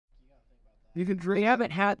You can drink.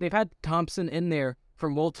 They've had Thompson in there for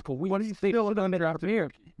multiple weeks. What do you think?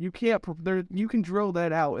 You can't. You can drill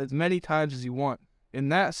that out as many times as you want. In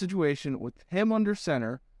that situation, with him under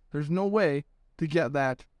center, there's no way to get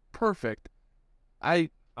that perfect. I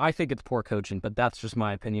think it's poor coaching, but that's just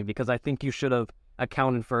my opinion because I think you should have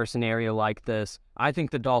accounted for a scenario like this. I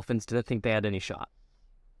think the Dolphins didn't think they had any shot.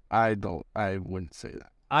 I wouldn't say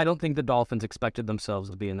that. I don't think the Dolphins expected themselves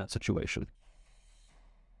to be in that situation.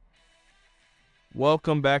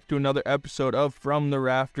 Welcome back to another episode of From the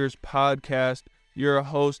Rafters podcast. Your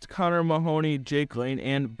host, Connor Mahoney, Jake Lane,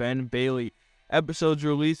 and Ben Bailey. Episodes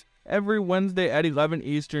released every Wednesday at 11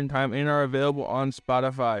 Eastern Time and are available on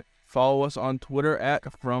Spotify. Follow us on Twitter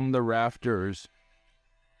at From the Rafters.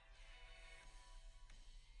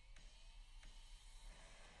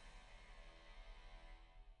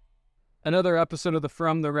 Another episode of the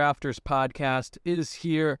From the Rafters podcast is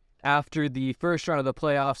here after the first round of the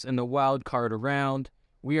playoffs and the wild card round.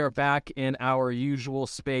 We are back in our usual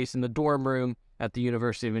space in the dorm room at the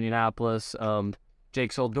University of Indianapolis.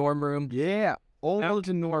 Jake's old dorm room. Yeah, all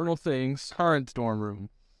to normal things. Current dorm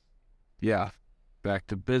room. Yeah, back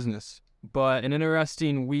to business. But an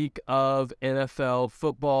interesting week of NFL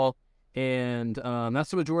football, and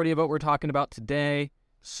that's the majority of what we're talking about today.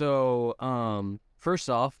 So, first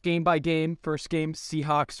off, game by game, first game,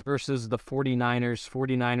 Seahawks versus the 49ers.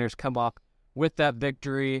 49ers come up with that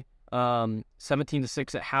victory,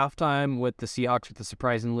 17-6 at halftime with the Seahawks with a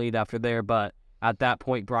surprising lead after there. But at that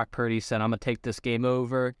point, Brock Purdy said, I'm going to take this game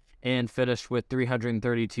over, and finished with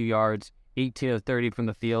 332 yards, 18 of 30 from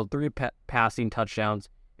the field, 3 passing touchdowns,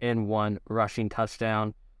 and 1 rushing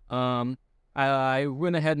touchdown. I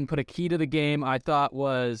went ahead and put a key to the game I thought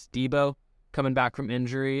was Debo coming back from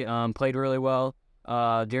injury, played really well.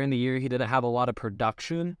 During the year, he didn't have a lot of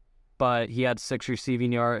production, but he had 6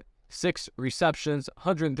 receptions,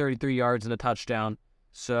 133 yards, and a touchdown.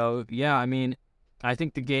 So, yeah, I mean, I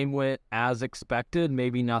think the game went as expected.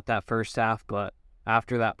 Maybe not that first half, but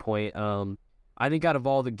after that point, I think out of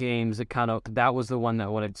all the games, that was the one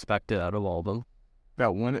that was expected out of all of them.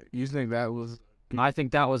 That one, you think that was? I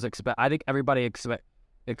think that was I think everybody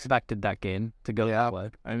expected that game to go that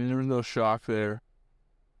way. I mean, there was no shock there.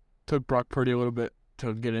 Took Brock Purdy a little bit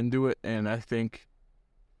to get into it, and I think,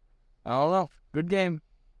 I don't know, good game.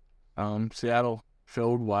 Seattle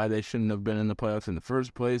showed why they shouldn't have been in the playoffs in the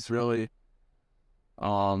first place, really.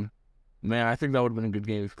 Man, I think that would have been a good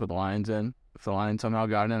game if you put the Lions in. If the Lions somehow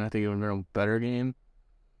got in, I think it would have been a better game.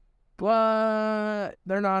 But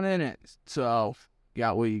they're not in it, so you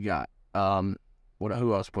got what you got.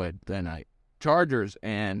 Who else played that night? Chargers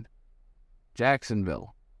and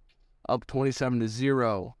Jacksonville, up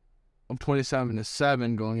 27-0, up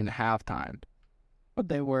 27-7 going into halftime. But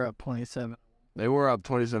they were up 27. They were up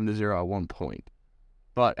 27-0 at one point,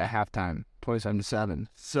 but at halftime, 27-7.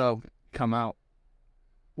 So come out.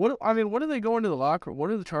 What do they go into the locker room?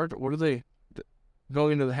 What are the Chargers? What do they go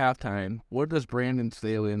into the halftime? What does Brandon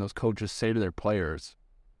Staley and those coaches say to their players?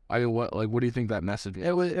 I mean, what do you think that message is?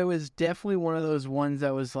 It was definitely one of those ones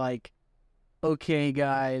that was like, okay,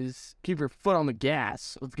 guys, keep your foot on the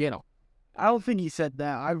gas. Let's get them. I don't think he said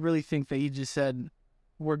that. I really think that he just said,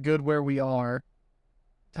 we're good where we are,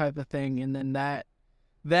 type of thing. And then that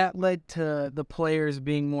led to the players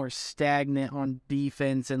being more stagnant on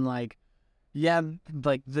defense. And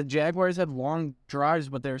the Jaguars had long drives,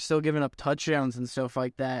 but they were still giving up touchdowns and stuff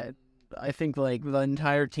like that. I think the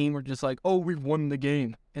entire team were just like, oh, we won the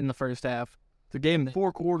game in the first half. The game,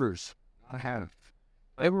 4 quarters. I have.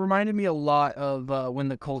 It reminded me a lot of when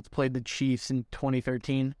the Colts played the Chiefs in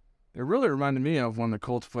 2013. It really reminded me of when the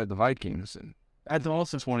Colts played the Vikings. And that's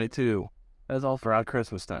also 22. That's all around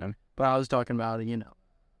Christmas time. But I was talking about,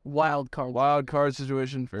 wild card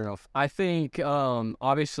situation. Fair enough. I think,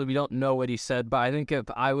 obviously we don't know what he said, but I think if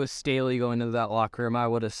I was Staley going into that locker room, I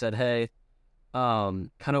would have said, hey, kind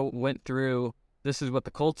of went through, this is what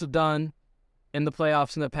the Colts have done in the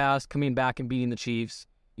playoffs in the past, coming back and beating the Chiefs.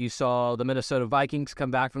 You saw the Minnesota Vikings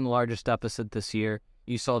come back from the largest deficit this year.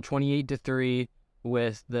 You saw 28-3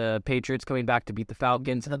 with the Patriots coming back to beat the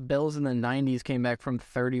Falcons. The Bills in the 90s came back from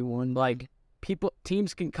 31.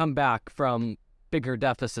 Teams can come back from bigger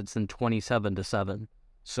deficits than 27-7.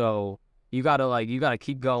 So you gotta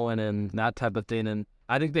keep going and that type of thing. And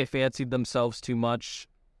I think they fancied themselves too much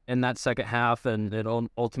in that second half, and it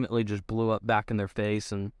ultimately just blew up back in their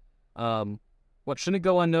face. And what shouldn't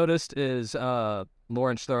go unnoticed is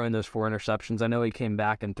Lawrence throwing those 4 interceptions. I know he came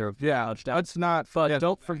back and threw touchdowns. That's not fun.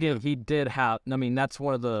 Don't forget, he did have. I mean, that's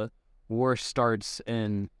one of the worst starts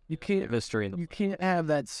in history. You can't have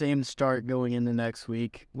that same start going into next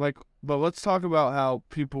week. But let's talk about how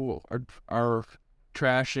people are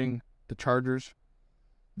trashing the Chargers,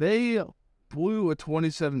 they blew a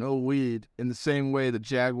 27-0 lead in the same way the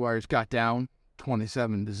Jaguars got down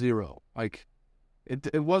 27-0. Like,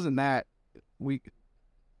 it wasn't that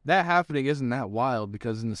that happening isn't that wild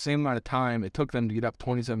because in the same amount of time it took them to get up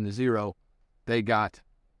 27-0, they got,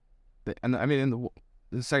 and I mean in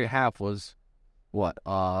the second half was what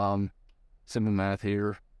simple math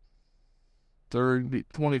here,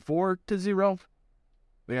 24-0.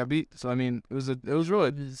 They got beat. So I mean it was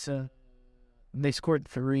really they scored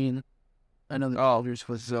 3 and another Chargers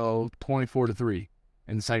was 24-3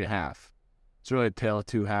 in the second half. It's really a tale of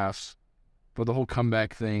two halves. But the whole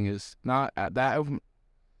comeback thing is not at that.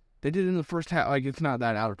 They did it in the first half. Like, it's not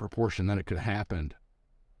that out of proportion that it could have happened.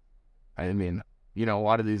 I mean, a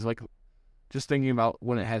lot of these, like, just thinking about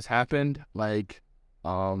when it has happened, like,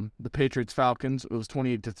 the Patriots-Falcons, it was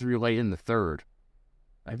 28-3 late in the third.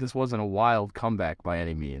 Like, this wasn't a wild comeback by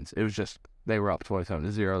any means. It was just, they were up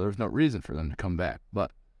 27-0. There was no reason for them to come back.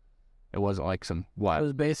 But it wasn't like some wild. It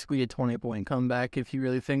was basically a 20-point comeback if you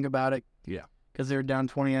really think about it. Yeah. Because they were down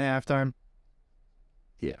 20 at halftime.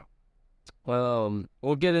 Yeah. Well,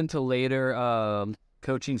 we'll get into later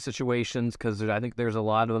coaching situations because I think there's a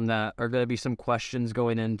lot of them that are going to be some questions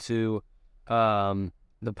going into the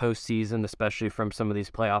postseason, especially from some of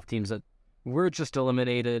these playoff teams that were just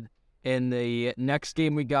eliminated. And the next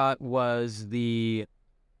game we got was the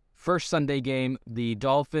first Sunday game, the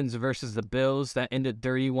Dolphins versus the Bills, that ended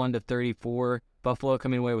 31-34. Buffalo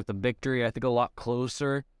coming away with the victory. I think a lot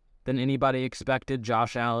closer than anybody expected.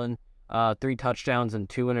 Josh Allen, 3 touchdowns and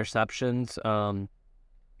 2 interceptions.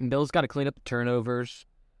 Bills got to clean up the turnovers.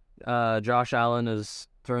 Josh Allen has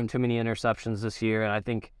thrown too many interceptions this year, and I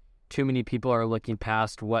think too many people are looking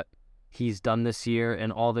past what he's done this year,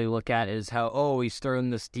 and all they look at is how, he's throwing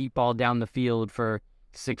this deep ball down the field for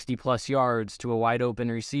 60-plus yards to a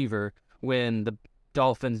wide-open receiver, when the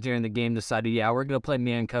Dolphins during the game decided, we're going to play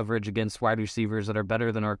man coverage against wide receivers that are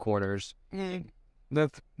better than our corners.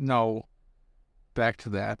 Back to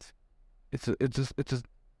that. It's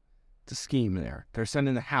a scheme there. They're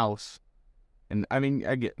sending the house, and I mean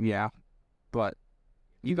but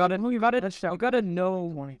you gotta know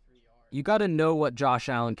what Josh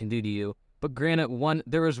Allen can do to you. But granted,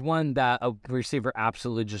 there was one that a receiver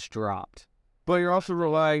absolutely just dropped. But you're also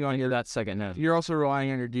relying on that second half. You're also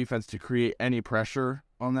relying on your defense to create any pressure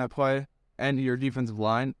on that play and your defensive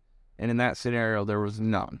line. And in that scenario, there was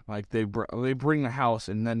none. Like they bring the house,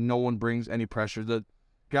 and then no one brings any pressure. The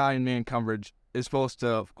guy in man coverage is supposed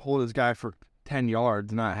to hold his guy for 10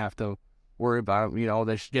 yards, not have to worry about it.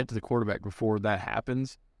 They should get to the quarterback before that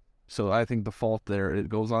happens. So I think the fault there, it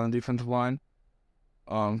goes on the defensive line.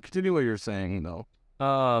 Continue what you're saying, though.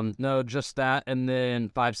 No, just that, and then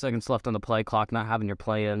 5 seconds left on the play clock, not having your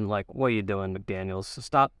play in. Like, what are you doing, McDaniels?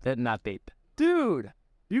 Stop hitting that beep. Dude,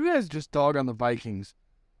 you guys just dog on the Vikings.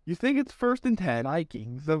 You think it's 1st and 10.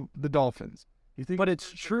 Vikings. The Dolphins. But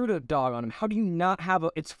it's true to dog on them. How do you not have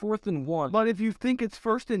it's 4th and 1? But if you think it's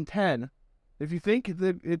 1st and 10, if you think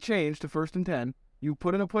that it changed to 1st and 10, you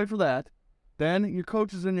put in a play for that, then your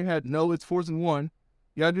coach is in your head, no, it's 4th and 1.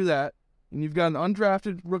 You got to do that, and you've got an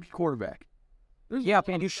undrafted rookie quarterback.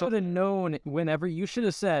 Man, you should have known whenever. You should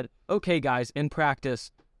have said, okay, guys, in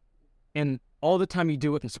practice, and all the time you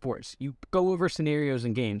do it in sports, you go over scenarios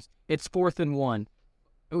in games. It's 4th and 1.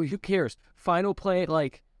 Oh, who cares? Final play,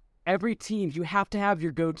 like, every team, you have to have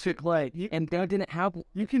your go-to play, and they didn't have.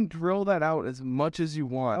 You can drill that out as much as you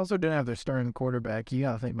want. I also didn't have their starting quarterback. You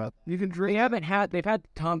got to think about that. You can drill. They've had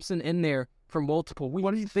Thompson in there for multiple weeks.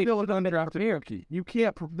 What do you feel an undrafted rookie? You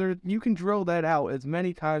can't. You can drill that out as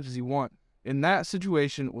many times as you want. In that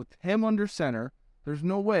situation, with him under center, there's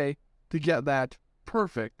no way to get that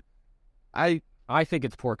perfect. I think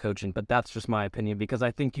it's poor coaching, but that's just my opinion, because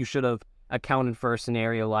I think you should have accounted for a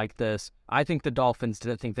scenario like this. I think the Dolphins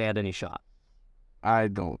didn't think they had any shot. I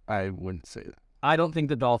wouldn't say that. I don't think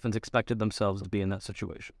the Dolphins expected themselves to be in that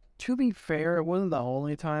situation. To be fair, it wasn't the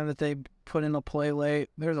only time that they put in a play late.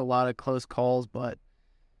 There's a lot of close calls, but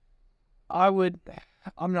I'm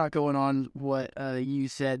not going on what you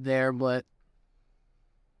said there, but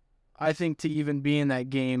I think to even be in that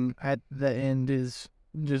game at the end is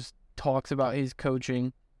just talks about his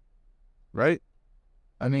coaching. Right?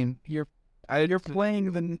 I mean, you're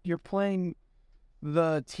playing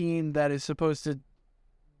the team that is supposed to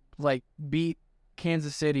beat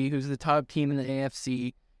Kansas City, who's the top team in the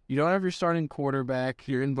AFC. You don't have your starting quarterback.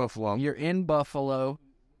 You're in Buffalo.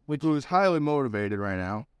 Who is highly motivated right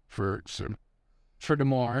now for some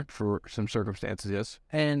circumstances, yes.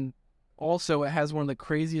 And also, it has one of the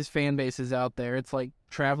craziest fan bases out there. It's like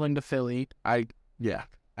traveling to Philly. And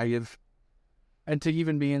to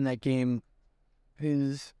even be in that game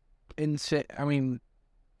is insane. I mean,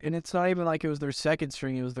 and it's not even like it was their second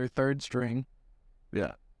string; it was their third string.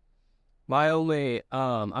 Yeah. My only,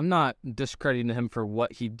 I'm not discrediting him for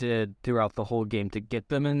what he did throughout the whole game to get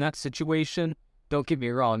them in that situation. Don't get me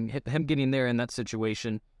wrong, him getting there in that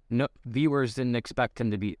situation, no viewers didn't expect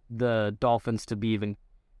the Dolphins to be even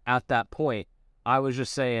at that point. I was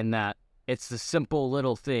just saying that it's the simple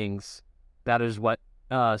little things that is what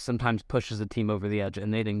sometimes pushes a team over the edge,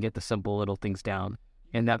 and they didn't get the simple little things down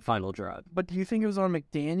in that final drive. But do you think it was on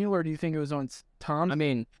McDaniel or do you think it was on Tom? I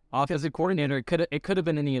mean, offensive coordinator, it could have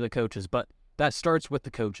been any of the coaches, but that starts with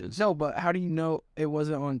the coaches. No, but how do you know it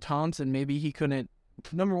wasn't on Thompson? Maybe he couldn't.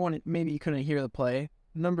 Number one, maybe he couldn't hear the play.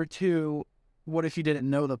 Number two, what if he didn't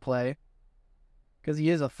know the play? Because he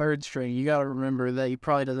is a third string. You got to remember that he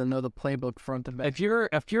probably doesn't know the playbook front to back. If you're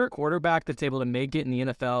a quarterback that's able to make it in the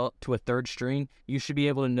NFL to a third string, you should be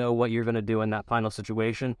able to know what you're going to do in that final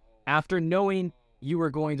situation after knowing you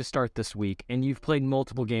are going to start this week and you've played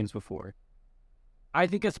multiple games before. I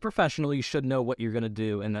think as a professional, you should know what you're going to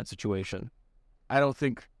do in that situation. I don't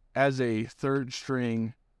think as a third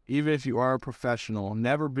string, even if you are a professional,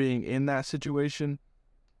 never being in that situation,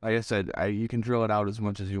 like I said, you can drill it out as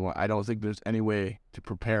much as you want. I don't think there's any way to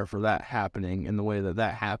prepare for that happening in the way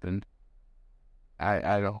that happened.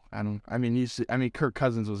 I mean, Kirk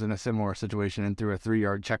Cousins was in a similar situation and threw a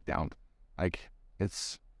 3-yard check down. Like,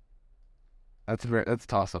 that's a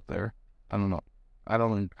toss up there. I don't know. I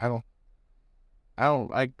don't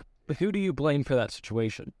like. But who do you blame for that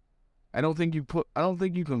situation? I don't think you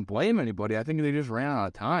can blame anybody. I think they just ran out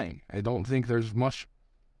of time. I don't think there's much.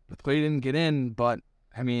 The play didn't get in, but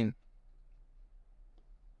I mean,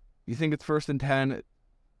 you think it's 1st and 10.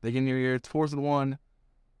 They get in your ear. It's 4th and 1.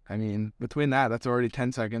 I mean, between that's already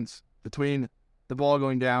 10 seconds. Between the ball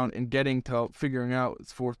going down and getting to figuring out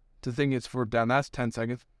it's 4th down, that's 10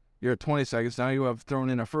 seconds. You're at 20 seconds. Now you have thrown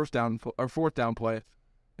in a 4th down play, and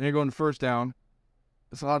you're going to 1st down.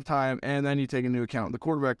 It's a lot of time, and then you take into account the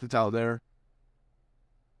quarterback that's out there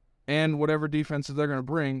and whatever defenses they're going to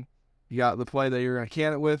bring. You got the play that you're going to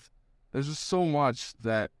can it with. There's just so much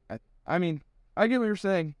that, I mean, I get what you're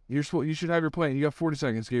saying. You should have your plan. You got 40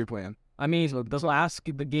 seconds to get your plan. I mean,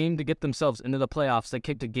 the game to get themselves into the playoffs, they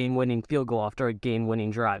kicked a game-winning field goal after a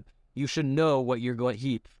game-winning drive. You should know what you're going.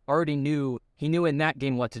 He already knew. He knew in that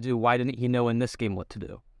game what to do. Why didn't he know in this game what to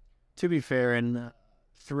do? To be fair, and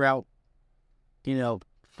throughout,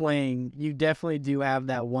 playing, you definitely do have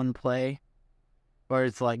that one play where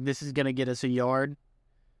it's like, this is going to get us a yard,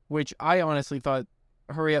 which I honestly thought,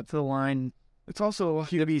 hurry up to the line. It's also a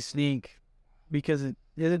QB sneak because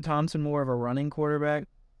isn't Thompson more of a running quarterback?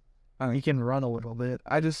 He can run a little bit.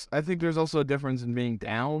 I think there's also a difference in being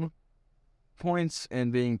down points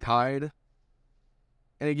and being tied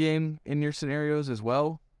in a game in your scenarios as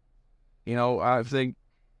well. I think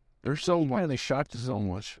there's so much. They shocked us so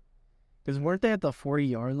much. Because weren't they at the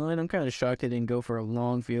 40-yard line? I'm kind of shocked they didn't go for a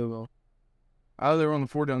long field goal. Oh, they were on the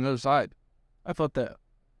 40 on the other side. I thought that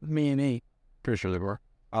me and E. Pretty sure they were.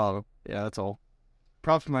 Oh, yeah, that's all.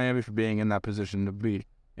 Props to Miami for being in that position to be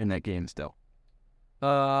in that game still.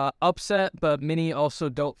 Upset, but many also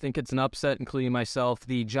don't think it's an upset, including myself.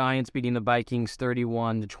 The Giants beating the Vikings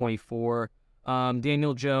 31-24.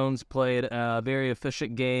 Daniel Jones played a very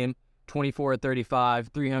efficient game,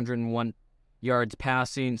 24-35, 301 yards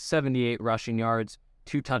passing, 78 rushing yards,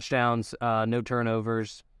 2 touchdowns, no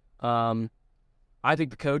turnovers. I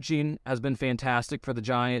think the coaching has been fantastic for the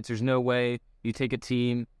Giants. There's no way you take a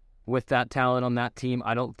team with that talent on that team.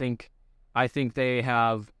 I think they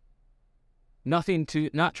have nothing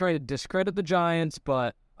to, not trying to discredit the Giants,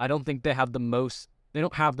 but I don't think they don't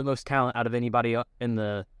have the most talent out of anybody in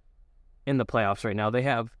the playoffs right now. They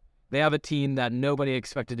have a team that nobody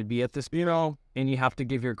expected to be at this, and you have to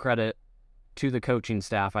give your credit to the coaching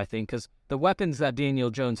staff, I think, because the weapons that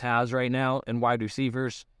Daniel Jones has right now and wide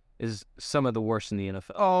receivers is some of the worst in the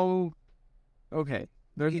NFL. Oh, okay.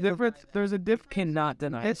 There's a difference. Cannot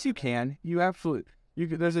deny. Yes, you can. You absolutely.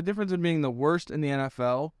 There's a difference in being the worst in the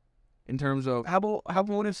NFL in terms of how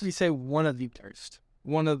about if we say one of the worst,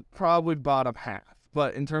 one of probably bottom half,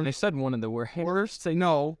 but in terms they said one of the worst. Say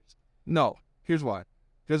no. Here's why.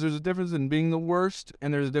 Because there's a difference in being the worst,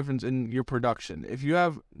 and there's a difference in your production. If you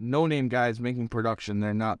have no-name guys making production,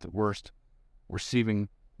 they're not the worst receiving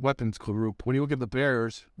weapons group. When you look at the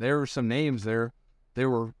Bears, there were some names there. They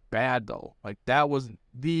were bad, though. Like, that was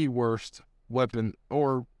the worst weapon.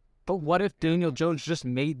 But what if Daniel Jones just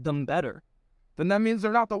made them better? Then that means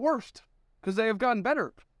they're not the worst, because they have gotten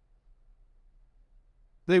better.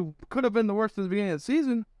 They could have been the worst at the beginning of the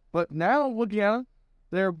season, but now, looking at them,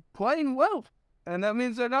 they're playing well. And that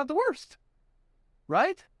means they're not the worst.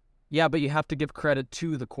 Right? Yeah, but you have to give credit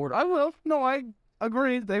to the quarterback. I will. No, I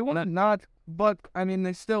agree. They will not, but I mean,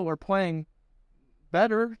 they still are playing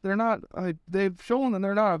better. They're not. They've shown that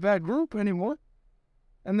they're not a bad group anymore,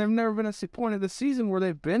 and they've never been a point of the season where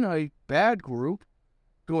they've been a bad group.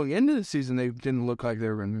 Going into the season, they didn't look like they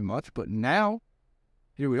were going to be much, but now,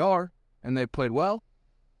 here we are, and they played well.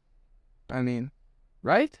 I mean,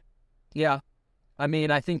 right? Yeah. I mean,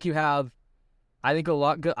 I think you have. I think a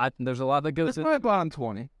lot good. There's a lot that goes. That's probably bottom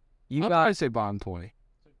 20. I'd say bottom 20.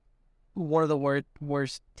 One of the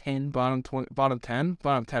worst 10. Bottom 20. Bottom 10.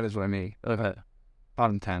 Bottom 10 is what I mean. Okay.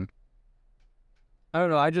 Bottom 10. I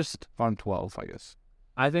don't know. Bottom 12, I guess.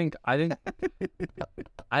 I think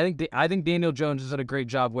Daniel Jones has done a great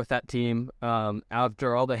job with that team.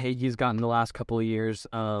 After all the hate he's gotten the last couple of years.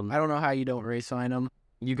 I don't know how you don't re-sign him.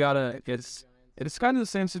 You gotta. It's kind of the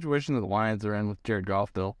same situation that the Lions are in with Jared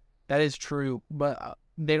Goff, though. That is true, but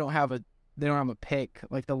they don't have a pick.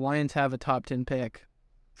 Like the Lions have a top 10 pick.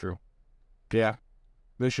 True. Yeah,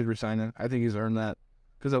 they should resign him. I think he's earned that.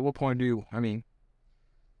 Because at what point do you? I mean,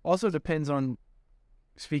 also depends on.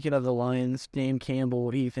 Speaking of the Lions, Dan Campbell,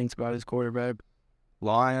 what he thinks about his quarterback.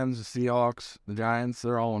 Lions, the Seahawks, the Giants,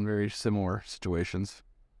 they're all in very similar situations.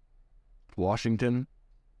 Washington,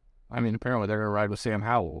 I mean, apparently they're going to ride with Sam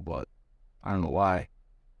Howell, but I don't know why.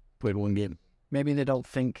 Played one game. Maybe they don't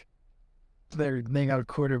think they got a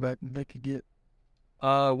quarterback they could get.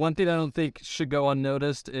 One thing I don't think should go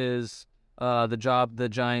unnoticed is the job the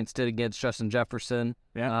Giants did against Justin Jefferson.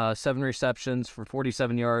 Yeah. 7 receptions for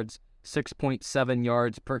 47 yards, 6.7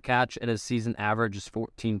 yards per catch, and his season average is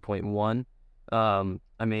 14.1. I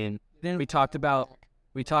mean, we talked about.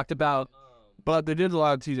 But they did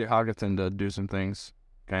allow T.J. Hockenson to do some things,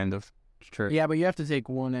 kind of. True. Yeah, but you have to take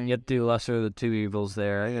one. You have to do lesser of the two evils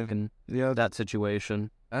there in that situation.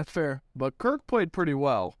 That's fair. But Kirk played pretty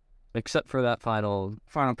well. Except for that final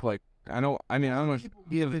play. I'm not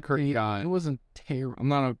a Kirk guy. It wasn't terrible. I'm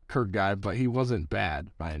not a Kirk guy, but he wasn't bad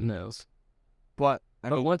by any means. But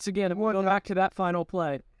once again, going back to that final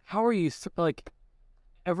play, how are you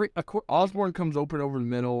Osborne comes open over the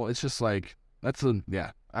middle. It's just like I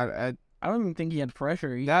don't even think he had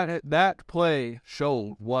pressure. That play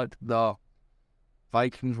showed what the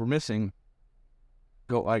Vikings were missing.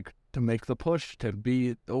 To make the push, to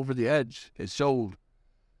be over the edge. It showed,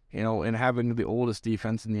 and having the oldest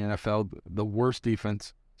defense in the NFL, the worst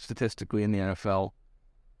defense statistically in the NFL.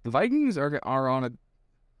 The Vikings are on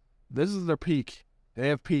this is their peak. They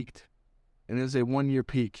have peaked. And it is a 1-year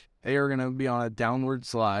peak. They are going to be on a downward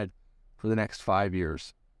slide for the next 5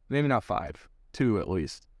 years. Maybe not 5, 2 at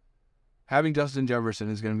least. Having Justin Jefferson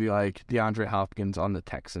is going to be like DeAndre Hopkins on the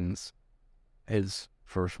Texans. His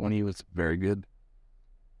first one, he was very good.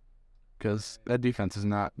 Because that defense is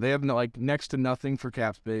not. They have next to nothing for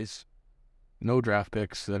cap space. No draft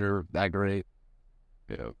picks that are that great.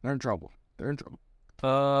 Yeah, they're in trouble.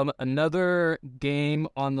 Another game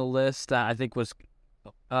on the list that I think was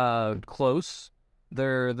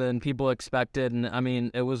closer than people expected, and I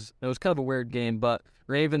mean it was kind of a weird game, but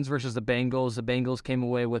Ravens versus the Bengals. The Bengals came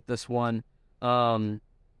away with this one. I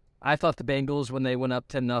thought the Bengals, when they went up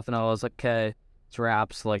 10-0, I was like, okay, it's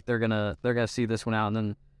wraps. Like they're gonna see this one out, and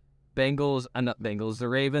then the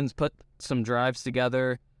Ravens put some drives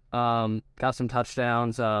together, got some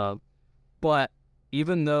touchdowns, but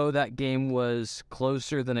even though that game was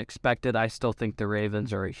closer than expected, I still think the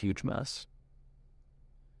Ravens are a huge mess.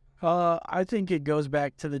 I think it goes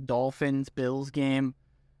back to the Dolphins-Bills game.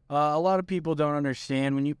 A lot of people don't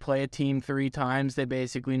understand when you play a team 3 times, they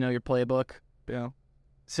basically know your playbook. Yeah.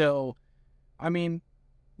 So, I mean,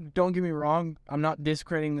 don't get me wrong. I'm not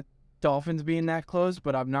discrediting the Dolphins being that close,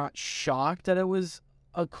 but I'm not shocked that it was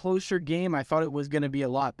a closer game. I thought it was going to be a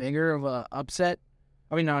lot bigger of a upset.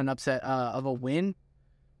 I mean, not an upset, of a win.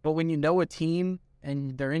 But when you know a team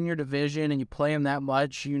and they're in your division and you play them that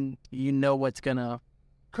much, you know what's going to...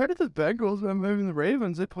 Credit the Bengals, I mean the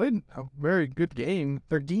Ravens. They played a very good game.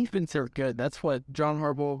 Their defense are good. That's what John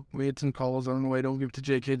Harbaugh made some calls on the way. Don't give it to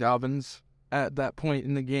J.K. Dobbins at that point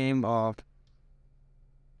in the game. I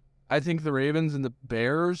think the Ravens and the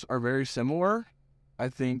Bears are very similar. I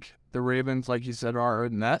think the Ravens, like you said, are a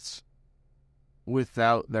mess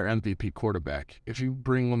without their MVP quarterback. If you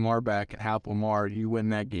bring Lamar back and have Lamar, you win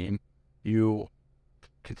that game. You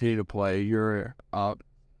continue to play. You're a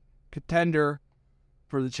contender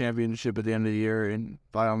for the championship at the end of the year, and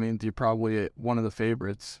by all means, you're probably one of the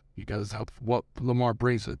favorites because of what Lamar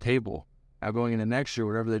brings to the table. Now, going into next year,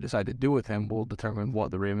 whatever they decide to do with him will determine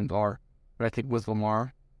what the Ravens are. But I think with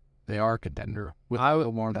Lamar, they are a contender. With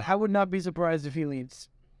Lamar, I would not be surprised if he leaves.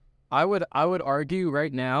 I would argue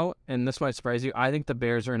right now, and this might surprise you, I think the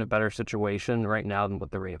Bears are in a better situation right now than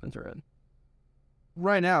what the Ravens are in.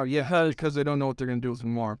 Right now, yeah, because they don't know what they're going to do with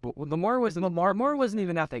Lamar. But Lamar wasn't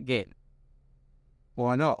even at that game. well,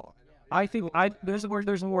 I know. I think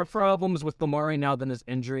there's more problems with Lamar right now than his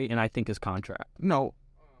injury, and I think his contract. No,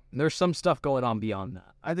 There's some stuff going on beyond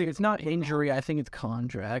that. I think it's not injury. I think it's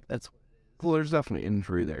contract. well, there's definitely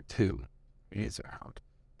injury there too. He's out.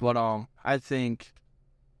 But I think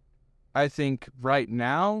right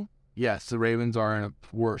now, yes, the Ravens are in a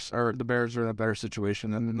the Bears are in a better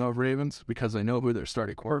situation than the Ravens because they know who their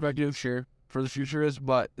starting quarterback is for the future is.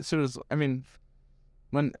 But as soon as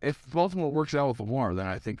if Baltimore works out with Lamar, then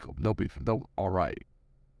I think they'll all right.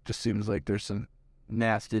 Just seems like there's some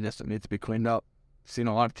nastiness that needs to be cleaned up. Seen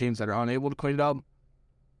a lot of teams that are unable to clean it up.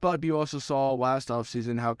 But you also saw last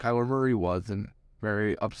offseason how Kyler Murray was and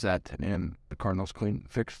very upset, and the Cardinals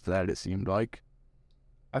fixed that, it seemed like.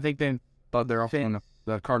 I think But they're also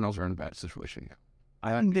the Cardinals are in a bad situation.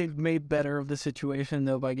 I think they've made better of the situation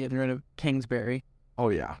though by getting rid of Kingsbury. Oh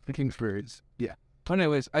yeah, the Kingsbury's But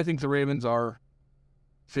anyways, I think the Ravens are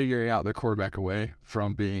figuring out their quarterback away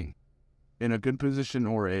from being in a good position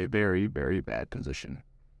or a very, very bad position.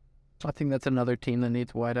 I think that's another team that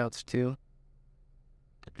needs wideouts too.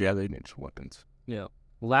 Yeah, they need some weapons. Yeah.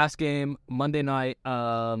 Last game, Monday night,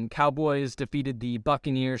 Cowboys defeated the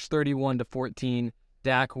Buccaneers 31-14.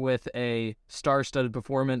 Dak with a star-studded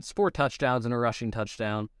performance, 4 touchdowns and a rushing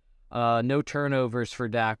touchdown. No turnovers for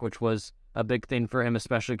Dak, which was a big thing for him,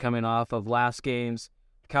 especially coming off of last games.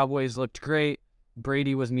 Cowboys looked great.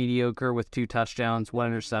 Brady was mediocre with 2 touchdowns, 1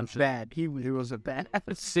 interception. Bad. He was a bad.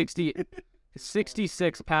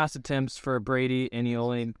 66 pass attempts for Brady, and he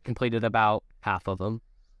only completed about half of them.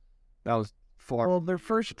 That was far. Well, their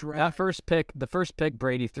first draft. The first pick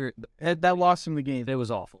Brady threw, That lost him the game. it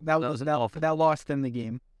was awful. That lost them the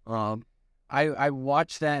game. I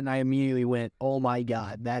watched that and I immediately went, "Oh my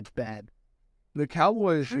god, that's bad." The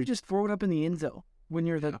Cowboys You just throw it up in the end zone when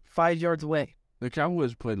you're 5 yards away. The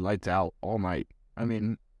Cowboys played lights out all night. I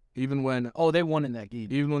mean, even when They won in that game.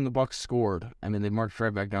 even when the Bucs scored, I mean, they marched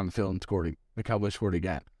right back down the field and scored. The Cowboys scored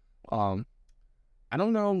again. I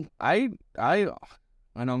don't know. I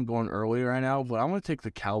know I'm going early right now, but I'm going to take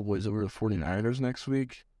the Cowboys over the 49ers next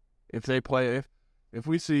week. If they play, if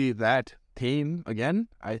we see that team again,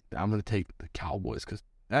 I'm going to take the Cowboys because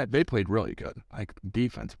they played really good. Like,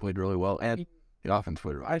 defense played really well, and the offense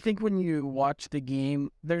played really well. I think when you watch the game,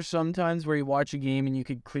 there's some times where you watch a game and you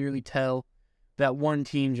could clearly tell that one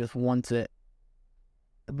team just wants it.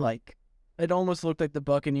 Like, it almost looked like the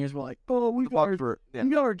Buccaneers were like, "Oh, we got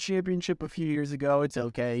our championship a few years ago. It's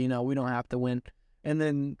okay. We don't have to win." And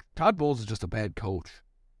then Todd Bowles is just a bad coach.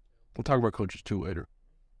 We'll talk about coaches too later.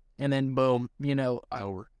 And then boom,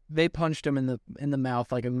 Over. they punched him in the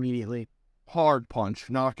mouth like immediately. Hard punch,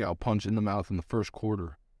 knockout punch in the mouth in the first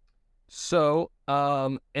quarter. So,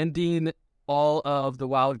 ending all of the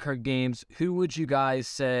wild card games, who would you guys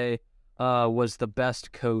say was the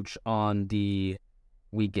best coach on the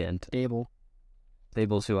weekend?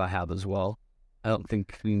 Dable's who I have as well. I don't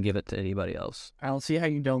think we can give it to anybody else. I don't see how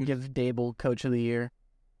you don't give Dable Coach of the Year,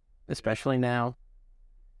 especially now.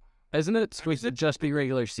 Isn't it supposed to just be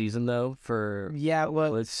regular season though? Yeah,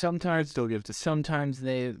 well, I'd sometimes still give to. sometimes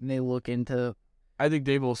they look into, I think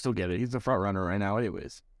Dave will still get it. He's the front runner right now,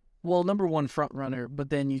 anyways. well, number one front runner, but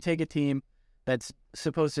then you take a team that's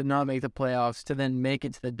supposed to not make the playoffs to then make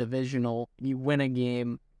it to the divisional, you win a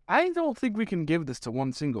game. I don't think we can give this to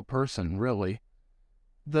one single person, really.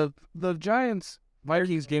 The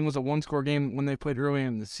Giants-Vikings game was a one-score game when they played early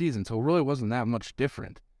in the season, so it really wasn't that much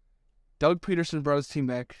different. Doug Peterson brought his team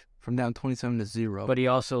back from down 27-0. But he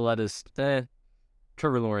also let us.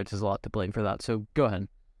 Trevor Lawrence has a lot to blame for that. So go ahead.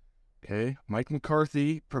 Okay, Mike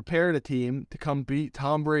McCarthy prepared a team to come beat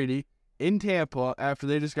Tom Brady in Tampa after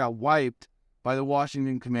they just got wiped by the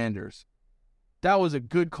Washington Commanders. That was a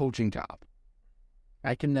good coaching job.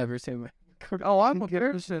 I can never say my. I'm a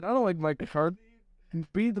Bears. I don't like Mike McCarthy.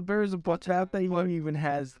 Beat the Bears of Bucks. Half that he even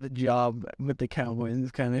has the job with the Cowboys. It's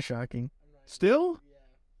kind of shocking. Still?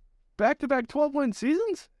 Back-to-back 12-win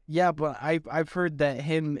seasons? Yeah, but I've heard that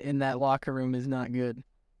him in that locker room is not good.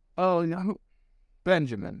 Oh, no.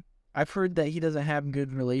 Benjamin. I've heard that he doesn't have a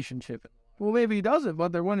good relationship. Well, maybe he doesn't,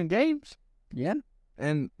 but they're winning games. Yeah,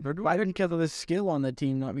 And they're doing I think because of the skill on the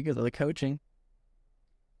team, not because of the coaching.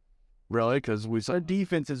 Really, because we saw Their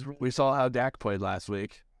defense is how Dak played last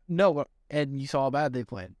week. no, and you saw how bad they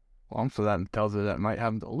played. Well, so that tells you that might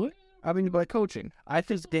have a little. I mean, by coaching, I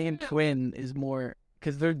think Dan Quinn is more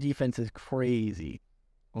because their defense is crazy.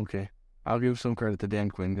 Okay, I'll give some credit to Dan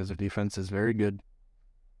Quinn because their defense is very good.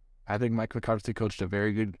 I think Mike McCarthy coached a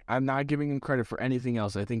very good. I'm not giving him credit for anything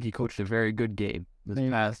else. I think he coached a very good game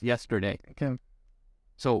yesterday. Okay.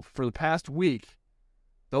 So for the past week,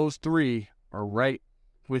 those three are right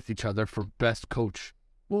with each other for best coach.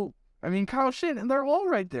 Well, I mean, Kyle Shanahan, they're all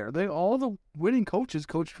right there. All the winning coaches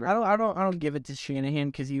coached for. I don't give it to Shanahan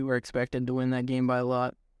because you were expected to win that game by a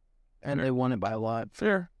lot, and they won it by a lot.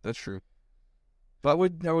 Fair, that's true. But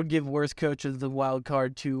I would give worst coaches the wild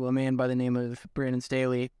card to a man by the name of Brandon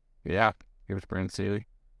Staley. Yeah, give it to Brandon Staley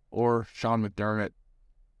or Sean McDermott.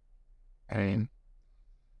 I mean,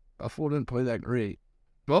 Buffalo didn't play that great.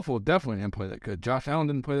 Buffalo definitely didn't play that good. Josh Allen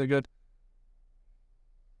didn't play that good.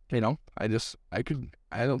 You know, I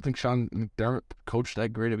don't think Sean McDermott coached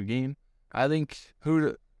that great of a game. I think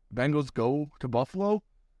the Bengals go to Buffalo,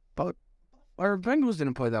 but our Bengals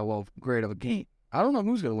didn't play that great of a game. I don't know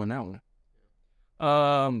who's going to win that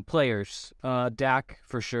one. Players. Dak,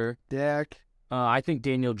 for sure. Dak. I think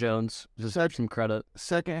Daniel Jones deserves some credit.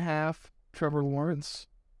 Second half, Trevor Lawrence.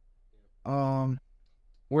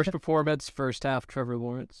 Worst performance, first half, Trevor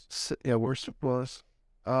Lawrence. Worst was.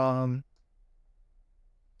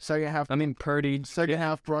 Second half. I mean, Purdy. Second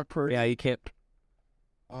half, Brock Purdy. Yeah, you can't.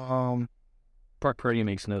 Brock Purdy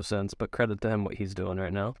makes no sense, but credit to him what he's doing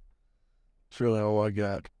right now. That's really all I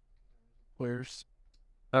got. Players.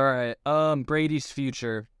 All right. Brady's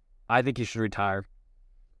future. I think he should retire.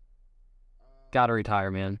 Gotta retire,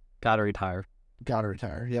 man. Gotta retire.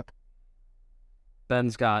 Yep. Ben.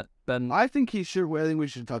 I think he should. I think we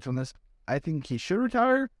should touch on this. I think he should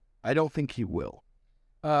retire. I don't think he will.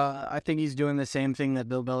 I think he's doing the same thing that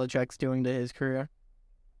Bill Belichick's doing to his career.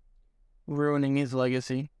 Ruining his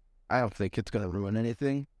legacy. I don't think it's going to ruin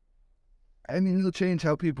anything. I mean, it'll change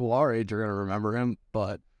how people our age are going to remember him,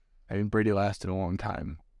 but I mean, Brady lasted a long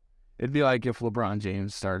time. It'd be like if LeBron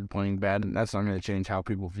James started playing bad, and that's not going to change how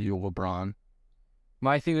people view LeBron.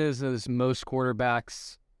 My thing is most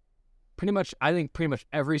quarterbacks, I think pretty much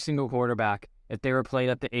every single quarterback, if they were playing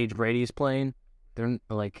at the age Brady's playing, they're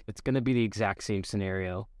like, it's going to be the exact same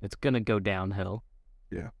scenario. It's going to go downhill.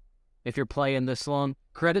 Yeah. If you're playing this long,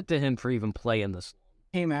 credit to him for even playing this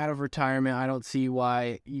long. Came out of retirement. I don't see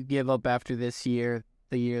why you give up after this year,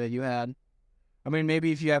 the year that you had. I mean,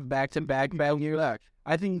 maybe if you have back-to-back bad years,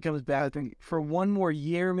 I think he comes back. I think for one more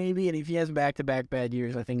year maybe, and if he has back-to-back bad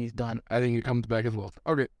years, I think he's done. I think he comes back as well.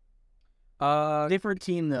 Okay. Different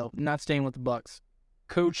team though, not staying with the Bucks.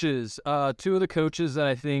 Coaches. Two of the coaches that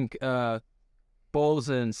I think, Bowles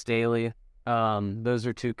and Staley. Those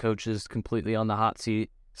are two coaches completely on the hot seat,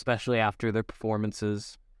 especially after their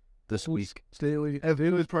performances this week. Staley's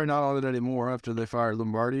probably not on it anymore after they fired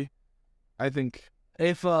Lombardi. I think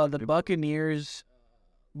if the Buccaneers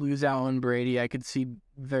lose out on Brady, I could see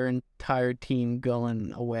their entire team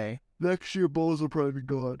going away. Next year, Bowles will probably be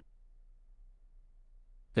gone.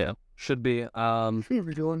 Yeah, should be. Should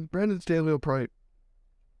be gone. Brandon Staley will probably.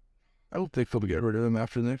 I don't think they'll get rid of him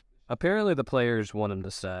after this. Apparently, the players want him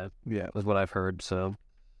to stay. Yeah, is what I've heard. So,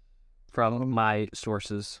 from my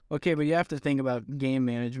sources. Okay, but you have to think about game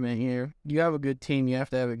management here. You have a good team, you have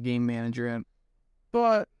to have a game manager in.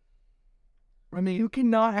 But I mean, you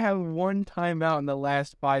cannot have one timeout in the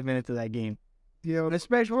last 5 minutes of that game. Yeah,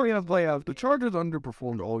 especially in the playoffs. The Chargers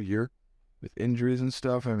underperformed all year with injuries and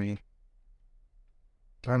stuff. I mean,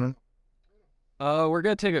 I don't know. We're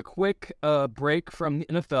going to take a quick break from the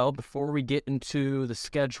NFL before we get into the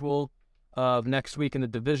schedule of next week in the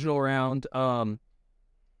divisional round.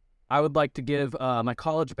 I would like to give my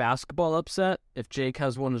college basketball upset. If Jake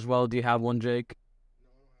has one as well, do you have one, Jake?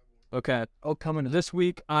 Okay. Oh, coming this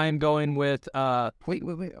week, I'm going with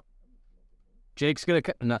Wait. Jake's gonna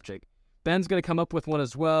not Jake. Ben's gonna come up with one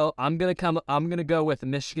as well. I'm gonna go with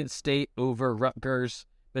Michigan State over Rutgers.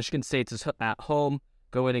 Michigan State is at home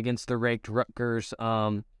going against the ranked Rutgers.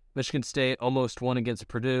 Michigan State almost won against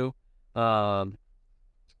Purdue. I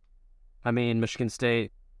mean, Michigan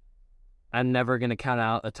State. I'm never gonna count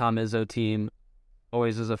out a Tom Izzo team.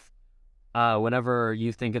 Always as whenever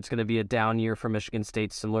you think it's going to be a down year for Michigan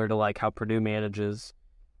State, similar to like how Purdue manages,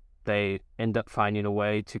 they end up finding a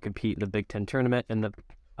way to compete in the Big Ten tournament. And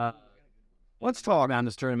the let's talk on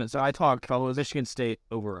this tournament. So I talked about Michigan State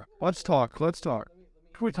over. Let's talk. Can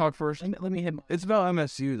we talk first? Let me hit. It's about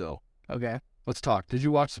MSU though. Okay. Let's talk. Did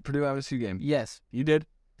you watch the Purdue MSU game? Yes. You did?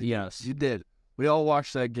 Yes. You did. We all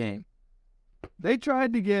watched that game. They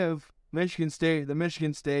tried to give the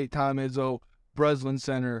Michigan State Tom Izzo Breslin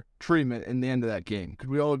Center treatment in the end of that game. Could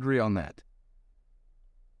we all agree on that?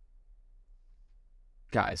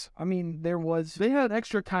 Guys. I mean, they had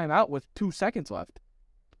extra timeout with 2 seconds left.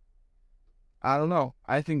 I don't know.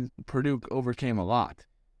 I think Purdue overcame a lot.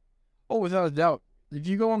 Oh, without a doubt. If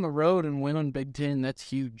you go on the road and win on Big Ten, that's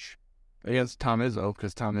huge. Against Tom Izzo,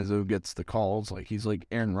 because Tom Izzo gets the calls. Like, he's like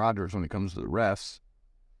Aaron Rodgers when it comes to the refs.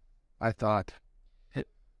 I thought.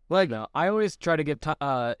 No, I always try to give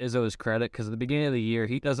Izzo his credit because at the beginning of the year,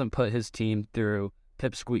 he doesn't put his team through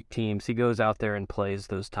pipsqueak teams. He goes out there and plays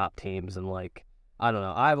those top teams. And, like, I don't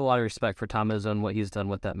know. I have a lot of respect for Tom Izzo and what he's done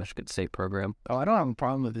with that Michigan State program. Oh, I don't have a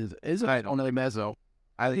problem with Izzo. I don't know Izzo.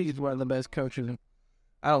 I think he's one of the best coaches.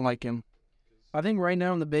 I don't like him. I think right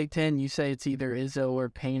now in the Big Ten, you say it's either Izzo or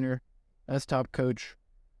Painter. That's top coach.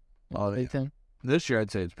 Oh, Big Ten. This year,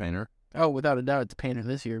 I'd say it's Painter. Oh, without a doubt, it's Painter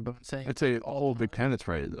this year. But I'm saying I'd say all Big Ten it's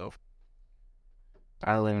right, though.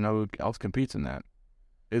 I don't even know who else competes in that.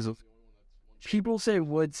 People say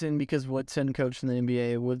Woodson because Woodson coached in the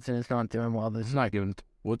NBA. Woodson is not doing well this It's not given.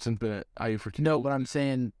 Woodson been at IU for 2 No, but I'm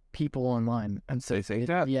saying people online. And They say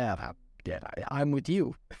that? Yeah, I'm with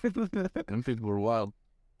you. Them people were wild.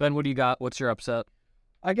 Ben, what do you got? What's your upset?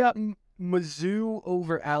 I got Mizzou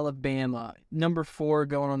over Alabama. Number 4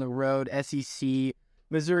 going on the road, SEC.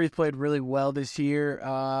 Missouri's played really well this year.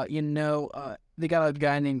 They got a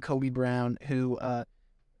guy named Kobe Brown who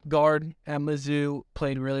guard at Mizzou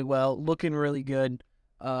played really well, looking really good.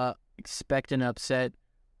 Expect an upset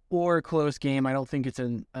or a close game. I don't think it's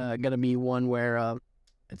gonna be one where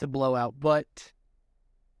it's a blowout, but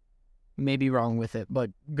maybe wrong with it. But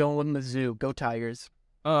go with Mizzou, go Tigers.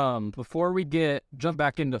 Before we jump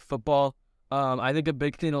back into football, I think a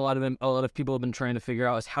big thing a lot of people have been trying to figure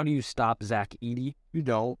out is how do you stop Zach Edey? You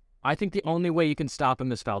don't. I think the only way you can stop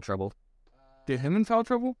him is foul trouble. Get him in foul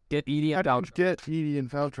trouble? Get Edey in foul trouble. Get Edey in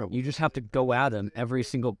foul trouble. You just have to go at him every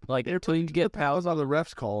single until you get fouls. How the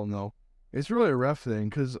refs call him though? It's really a ref thing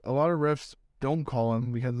because a lot of refs don't call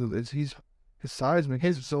him because his size makes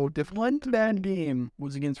him so different. One bad game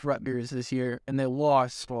was against Rutgers this year, and they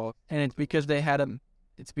lost. And it's because they had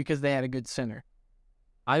a good center.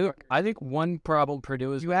 I think one problem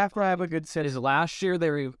Purdue is you have to have a good center. Is last year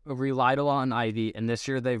they relied a lot on Ivy, and this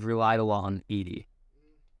year they've relied a lot on Edey.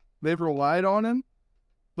 They've relied on him,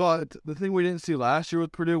 but the thing we didn't see last year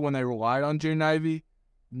with Purdue when they relied on Jaden Ivey,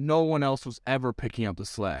 no one else was ever picking up the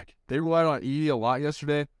slack. They relied on Edey a lot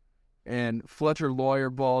yesterday, and Fletcher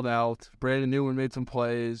Lawyer balled out. Brandon Newman made some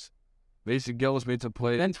plays. Mason Gillis made some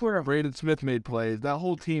plays. That's where Braden Smith made plays. That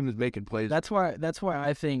whole team is making plays. That's why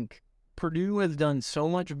I think Purdue has done so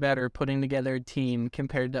much better putting together a team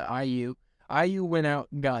compared to IU. IU went out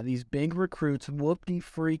and got these big recruits.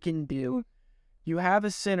 Whoop-de-freaking-do. You have a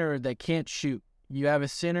center that can't shoot. You have a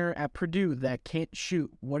center at Purdue that can't shoot.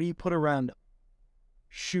 What do you put around them?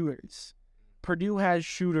 Shooters. Purdue has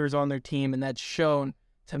shooters on their team, and that's shown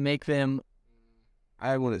to make them.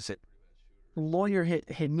 I wouldn't say Lawyer hit.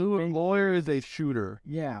 Lawyer is a shooter.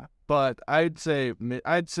 Yeah, but I'd say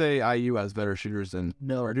IU has better shooters than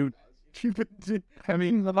Purdue. I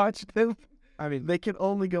mean, watch them. I mean, they can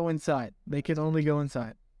only go inside.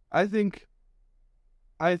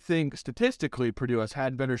 I think statistically Purdue has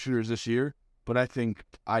had better shooters this year, but I think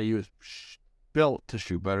IU is built to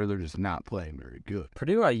shoot better. They're just not playing very good.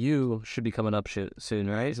 Purdue IU should be coming up soon,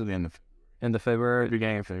 right? It's at the end of February.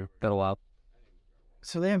 Beginning of February. Got a while.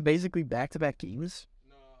 So they have basically back-to-back games?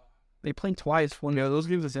 No. They played twice. Yeah, those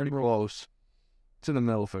games are pretty close. It's in the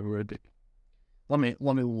middle of February. Let me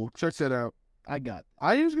look. Check that out. I got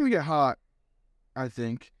IU's going to get hot, I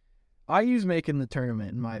think. IU's making the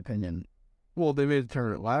tournament, in my opinion. Well, they made the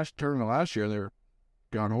tournament last year, and they're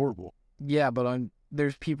gone horrible. Yeah, but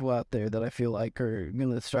there's people out there that I feel like are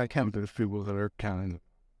going to strike out. There's people that are counting.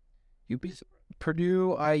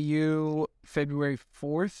 Purdue, IU, February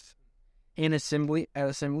 4th at Assembly.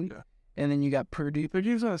 Yeah. And then you got Purdue.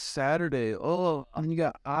 Purdue's on a Saturday. Oh. And you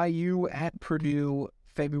got IU at Purdue,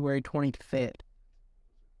 February 25th.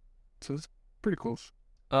 So it's pretty close.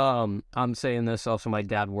 I'm saying this, also my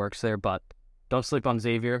dad works there, but don't sleep on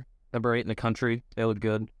Xavier. Number 8 in the country. They look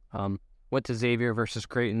good. Went to Xavier versus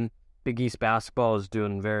Creighton. Big East basketball is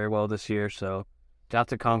doing very well this year, so out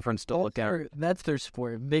to conference to look at. That's their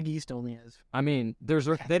sport. Big East only has. I mean, they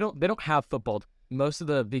don't have football. Most of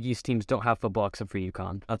the Big East teams don't have football except for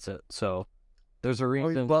UConn. That's it. So there's a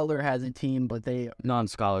reason. Butler has a team, but they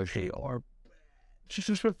non-scholarship. Are.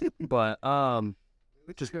 But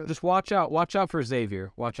just watch out for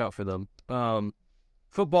Xavier. Watch out for them.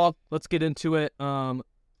 Football. Let's get into it.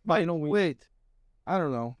 Wait. I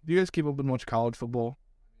don't know. Do you guys keep up with much college football?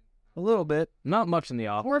 A little bit. Not much in the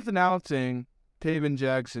off. Worth announcing, Taven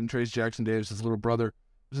Jackson, Trace Jackson Davis' little brother,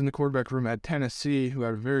 was in the quarterback room at Tennessee, who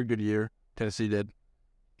had a very good year. Tennessee did.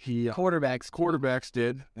 Quarterbacks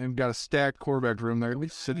did. And got a stacked quarterback room there. At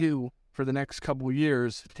least for the next couple of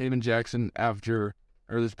years. Taven Jackson,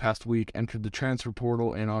 this past week, entered the transfer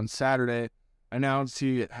portal, and on Saturday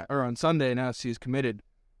on Sunday announced he's committed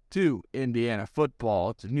to Indiana football.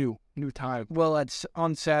 It's a new time. Well, it's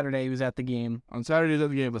on Saturday. He was at the game. On Saturday, he's at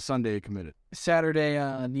the game, but Sunday he committed. Saturday,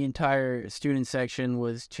 the entire student section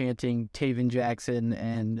was chanting Taven Jackson,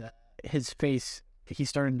 and his face, he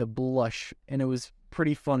started to blush, and it was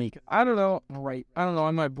pretty funny. I don't know. Right. I don't know.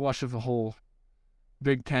 I might blush if the whole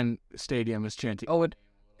Big Ten stadium is chanting. Oh,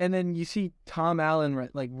 and then you see Tom Allen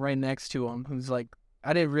right next to him, who's like,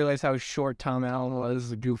 I didn't realize how short Tom Allen was. This is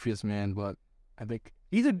the goofiest man, but I think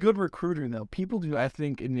He's a good recruiter, though. I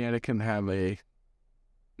think Indiana can have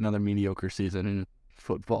another mediocre season in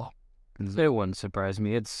football. It wouldn't surprise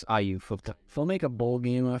me. It's IU football. They'll make a bowl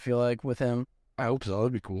game, I feel like, with him. I hope so.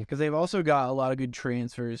 That'd be cool. Because they've also got a lot of good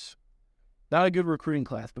transfers. Not a good recruiting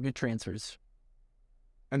class, but good transfers.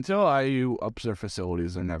 Until IU ups their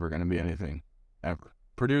facilities, they're never going to be anything, ever.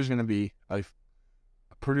 Purdue's going to be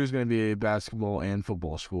a basketball and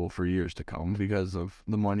football school for years to come because of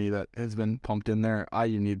the money that has been pumped in there.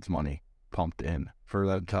 IU needs money pumped in for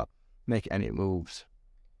them to make any moves.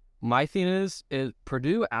 My thing is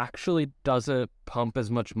Purdue actually doesn't pump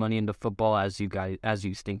as much money into football as you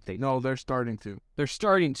think they do. No, they're starting to. They're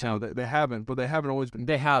starting to. No, they haven't, but they haven't always been.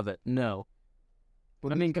 They haven't, no.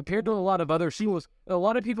 But I mean, compared to a lot of other schools, a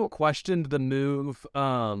lot of people questioned the move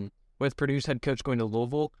with Purdue's head coach going to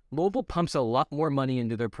Louisville. Louisville pumps a lot more money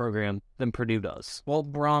into their program than Purdue does. Well,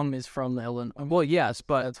 Brom is from Illinois. Well, yes,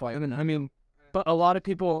 but That's why. but a lot of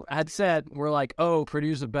people had said, we're like, oh,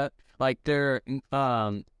 Purdue's a bet. Like, their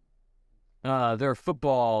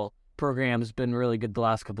football program has been really good the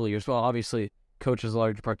last couple of years. Well, obviously, coach has a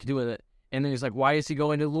large part to do with it. And then he's like, why is he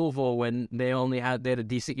going to Louisville when they had a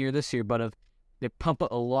decent year this year? But they pump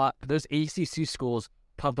a lot. Those ACC schools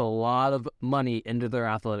pump a lot of money into their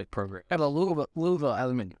athletic program. Yeah, but Louisville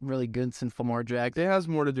hasn't been really good since Lamar Jackson. It has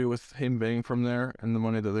more to do with him being from there and the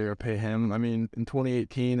money that they're going to pay him. I mean, in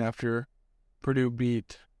 2018, after Purdue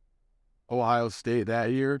beat Ohio State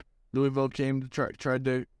that year, Louisville came to tried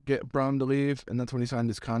to get Brom to leave, and that's when he signed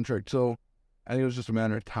his contract. So I think it was just a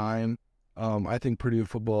matter of time. I think Purdue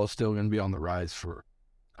football is still going to be on the rise for.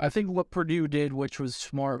 I think what Purdue did, which was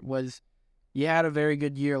smart, was you had a very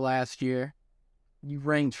good year last year. You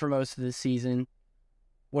ranked for most of the season.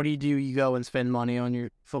 What do? You go and spend money on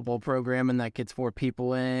your football program, and that gets more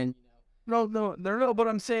people in. No. But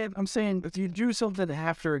I'm saying, if you do something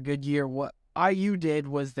after a good year, what IU did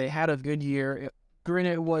was they had a good year.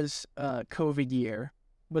 Granted, it was a COVID year,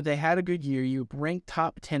 but they had a good year. You ranked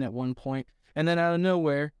top 10 at one point, and then out of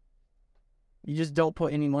nowhere, you just don't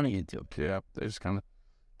put any money into it. Yeah, they just kind of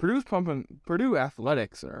Purdue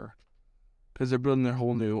athletics are because they're building their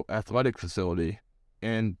whole new athletic facility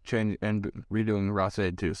and redoing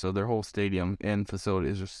Ross-Ade too. So their whole stadium and facility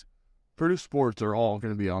is just Purdue sports are all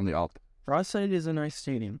going to be on the up. Ross-Ade is a nice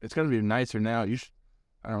stadium. It's going to be nicer now.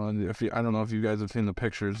 I don't know if you guys have seen the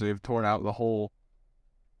pictures. They've torn out the whole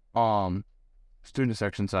student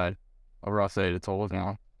section side of Ross-Ade. It's all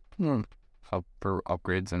now up for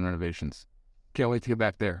upgrades and renovations. Can't wait to get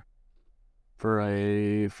back there for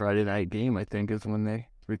a Friday night game. I think is when they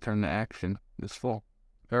return to action this fall.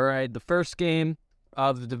 All right, the first game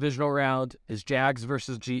of the divisional round is Jags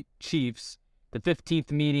versus Chiefs. The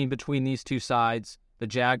 15th meeting between these two sides. The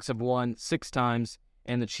Jags have won 6 times,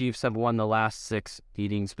 and the Chiefs have won the last 6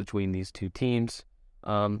 meetings between these two teams.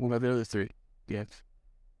 What about the other 3? Yes.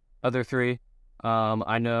 Other 3?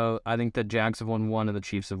 I think the Jags have won 1 and the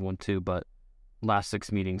Chiefs have won 2, but last 6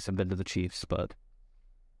 meetings have been to the Chiefs, but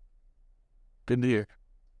good to hear.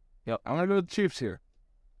 Yep. I'm going to go with the Chiefs here.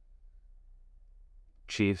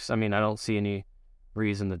 Chiefs. I mean, I don't see any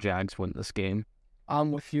reason the Jags win this game.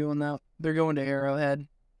 I'm with you on that. They're going to Arrowhead.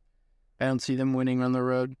 I don't see them winning on the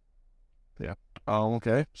road. Yeah. Oh,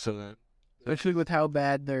 okay. So then, especially with how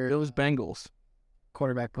bad their Bengals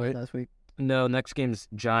quarterback played last week. No, next game is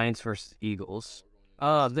Giants versus Eagles. The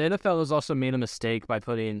NFL has also made a mistake by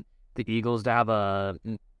putting the Eagles to have a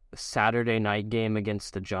Saturday night game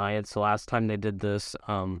against the Giants. The last time they did this,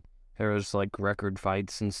 there was like record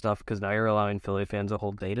fights and stuff because now you're allowing Philly fans a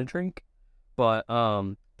whole day to drink. But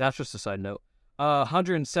that's just a side note.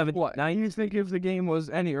 179. What? You think if the game was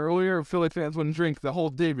any earlier, Philly fans wouldn't drink the whole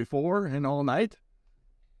day before and all night?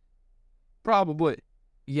 Probably.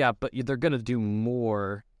 Yeah, but they're gonna do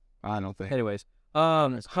more. I don't think. Anyways,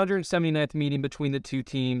 179th meeting between the two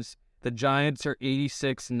teams. The Giants are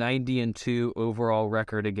 86-90-2 overall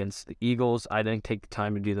record against the Eagles. I didn't take the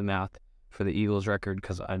time to do the math for the Eagles record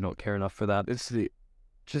because I don't care enough for that. It's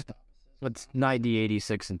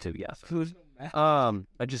 90-86-2. Yes.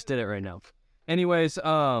 I just did it right now. Anyways,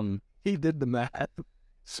 he did the math.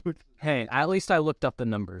 Hey, at least I looked up the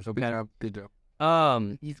numbers. Okay. Good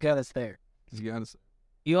job. He's got us there. He's got to.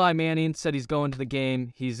 Eli Manning said he's going to the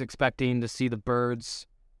game. He's expecting to see the birds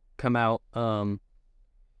come out.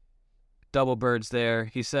 Double birds there.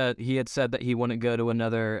 He had said that he wouldn't go to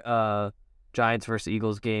another Giants versus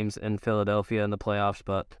Eagles games in Philadelphia in the playoffs,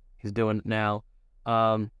 but he's doing it now.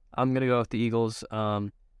 I'm gonna go with the Eagles.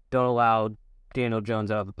 Don't allow Daniel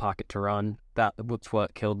Jones out of the pocket to run. That's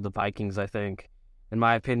what killed the Vikings, I think, in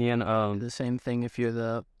my opinion. The same thing if you're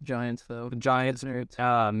the Giants, though. The Giants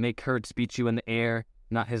make Hurts beat you in the air,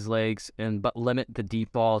 not his legs, but limit the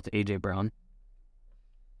deep ball to A.J. Brown.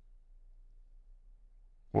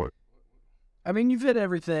 What? I mean, you've hit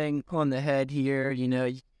everything on the head here.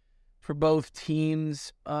 For both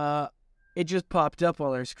teams, it just popped up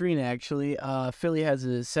on our screen, actually. Philly has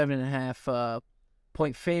a 7.5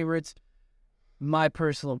 point favorites. My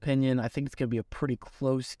personal opinion, I think it's going to be a pretty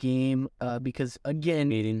close game because,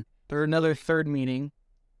 again, they're another third meeting.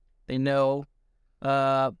 They know.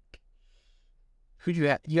 Who do you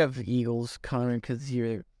have? You have the Eagles, Connor, because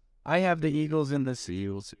I have the Eagles in the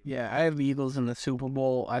Eagles. Yeah, I have the Eagles in the Super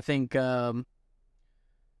Bowl. I think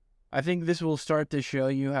this will start to show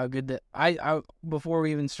you how good I before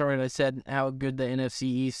we even started, I said how good the NFC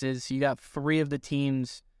East is. You got three out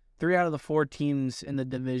of the 4 teams in the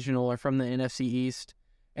divisional are from the NFC East,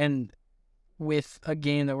 and with a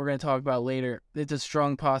game that we're going to talk about later, it's a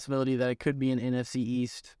strong possibility that it could be an NFC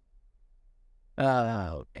East,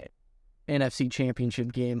 NFC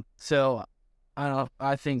Championship game. So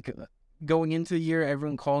I think going into the year,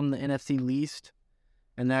 everyone called them the NFC least,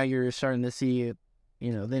 and now you're starting to see,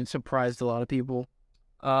 they've surprised a lot of people.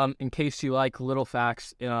 In case you like little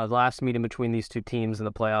facts, the last meeting between these two teams in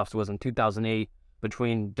the playoffs was in 2008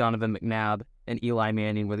 between Donovan McNabb and Eli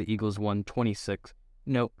Manning, where the Eagles won 23-16.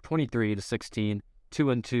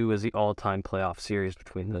 2-2 is the all-time playoff series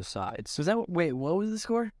between those sides. So what was the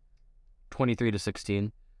score?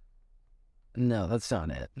 23-16. No, that's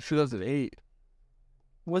not it. 2008.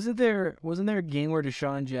 Wasn't there a game where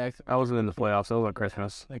Deshaun Jackson? I wasn't in the playoffs. I was on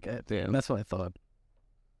Christmas. Damn. That's what I thought.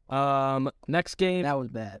 Next game. That was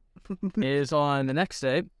bad. is on the next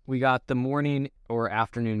day. We got the morning or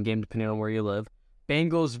afternoon game, depending on where you live.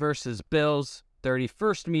 Bengals versus Bills.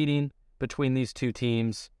 31st meeting between these two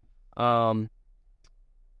teams. Two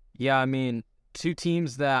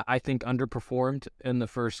teams that I think underperformed in the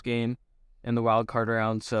first game in the wild card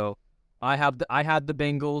round. So I had the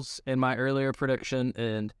Bengals in my earlier prediction,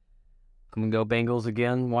 and I'm gonna go Bengals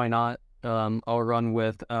again. Why not? I'll run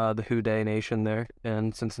with the Who Dey Nation there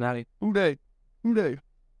in Cincinnati. Who they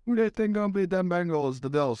think gonna beat them Bengals? The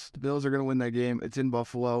Bills. The Bills are gonna win that game. It's in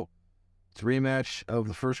Buffalo. It's a rematch of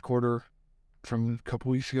the first quarter from a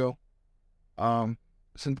couple weeks ago.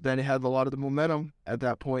 Cincinnati had a lot of the momentum at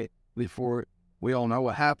that point before we all know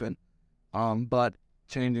what happened. But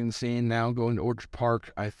changing the scene now, going to Orchard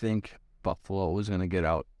Park, I think Buffalo is gonna get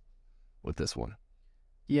out with this one.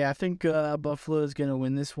 Yeah, I think Buffalo is going to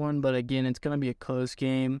win this one, but again, it's going to be a close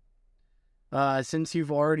game. Since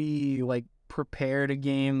you've already prepared a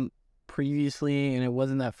game previously and it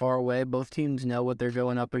wasn't that far away, both teams know what they're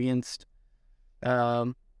going up against.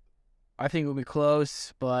 I think it'll be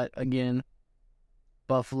close, but again,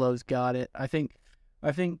 Buffalo's got it. I think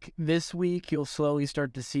this week you'll slowly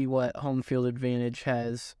start to see what home field advantage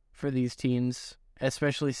has for these teams,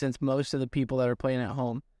 especially since most of the people that are playing at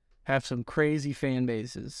home have some crazy fan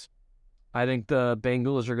bases. I think the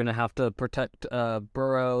Bengals are going to have to protect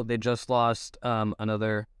Burrow. They just lost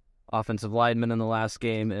another offensive lineman in the last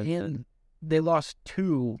game. And they lost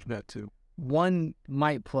 2. That too. One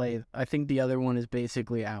might play. I think the other one is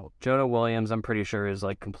basically out. Jonah Williams, I'm pretty sure, is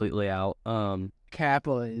completely out.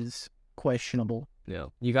 Kappa is questionable. Yeah.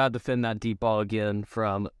 You got to defend that deep ball again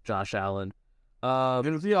from Josh Allen.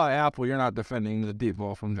 If you're Apple, you're not defending the deep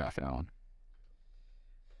ball from Josh Allen.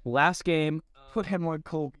 Last game. Put him on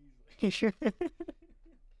Cole. The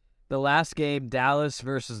last game, Dallas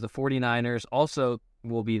versus the 49ers, also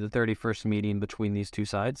will be the 31st meeting between these two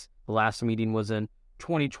sides. The last meeting was in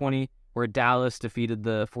 2020, where Dallas defeated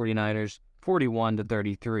the 49ers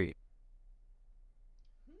 41-33.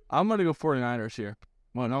 I'm going to go 49ers here.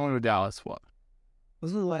 Well, I'm going to go Dallas. What?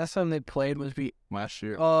 Wasn't the last time they played last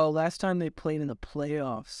year? Oh, last time they played in the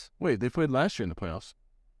playoffs. Wait, they played last year in the playoffs.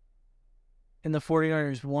 And the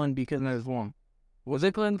 49ers won because... That is wrong. Was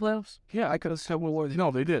they playing the playoffs? Yeah, I could have said what was.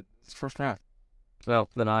 No, they did. It's first half. Well,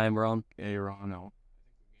 then I am wrong. Yeah, you're wrong. No.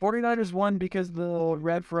 49ers won because the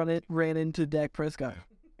ref ran into Dak Prescott.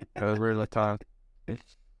 That was really time.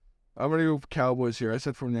 I'm going to go Cowboys here. I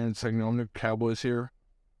said 49ers second. I'm going to go Cowboys here.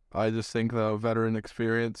 I just think the veteran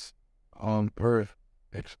experience, veteran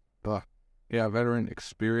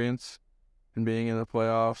experience in being in the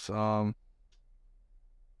playoffs.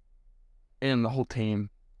 and the whole team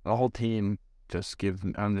just gives.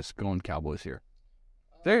 I'm just going Cowboys here.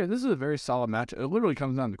 This is a very solid match. It literally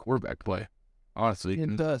comes down to quarterback play, honestly.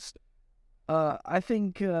 It does. I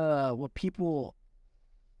think I'm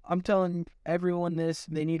telling everyone this,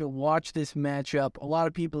 they need to watch this matchup. A lot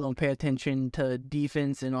of people don't pay attention to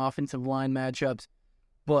defense and offensive line matchups,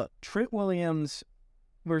 but Trent Williams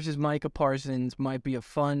versus Micah Parsons might be a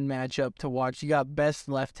fun matchup to watch. You got best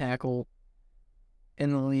left tackle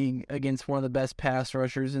in the league against one of the best pass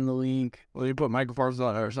rushers in the league. Well, you put Michael Parsons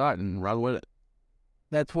on the other side and run with it.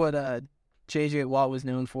 That's what J.J. Watt was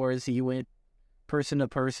known for, is he went person to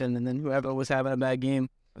person, and then whoever was having a bad game.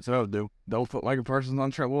 That's what I would do. Don't put Michael Parsons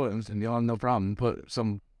on Trent Williams, and you'll have no problem. Put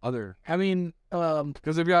some other. I mean,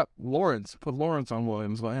 because they've got Lawrence. Put Lawrence on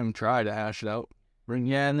Williams. Let him try to hash it out.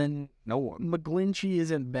 Yeah, and then No one. McGlinchey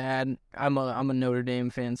isn't bad. I'm a Notre Dame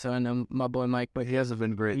fan, so I know my boy Mike, but He hasn't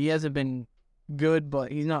been great. he hasn't been good,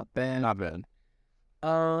 but he's not bad. Not bad.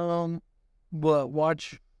 But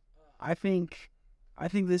watch. I think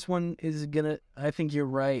this one is gonna. I think you're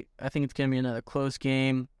right. I think it's gonna be another close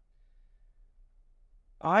game.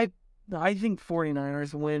 I think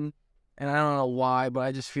 49ers win, and I don't know why, but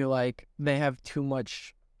I just feel like they have too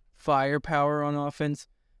much firepower on offense.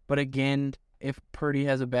 But again, if Purdy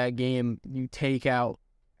has a bad game, you take out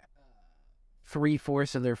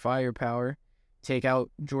 3/4 of their firepower. Take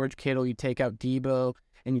out George Kittle, you take out Debo,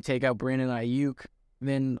 and you take out Brandon Ayuk,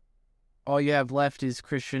 then all you have left is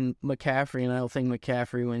Christian McCaffrey, and I don't think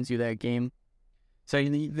McCaffrey wins you that game. So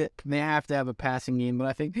they have to have a passing game, but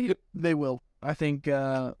I think they will. I think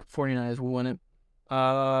 49ers will win it.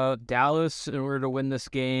 Dallas, in order to win this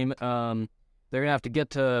game, they're going to have to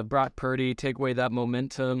get to Brock Purdy, take away that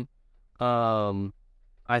momentum.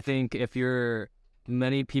 I think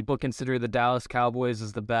many people consider the Dallas Cowboys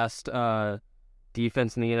as the best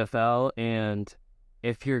defense in the NFL, and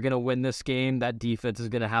if you're going to win this game, that defense is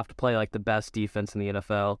going to have to play like the best defense in the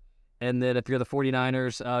NFL. And then if you're the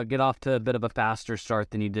 49ers, get off to a bit of a faster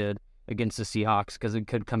start than you did against the Seahawks, because it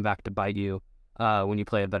could come back to bite you when you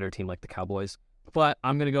play a better team like the Cowboys. But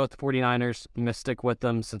I'm going to go with the 49ers. I'm going to stick with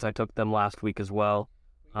them since I took them last week as well.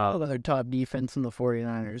 Another top defense in the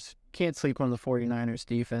 49ers. Can't sleep on the 49ers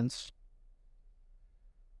defense.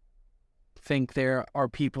 Think there are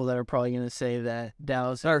people that are probably going to say that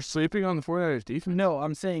Dallas Are sleeping on the 49ers defense? No,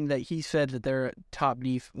 I'm saying that he said that they're top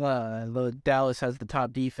the Dallas has the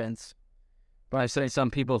top defense. But I say some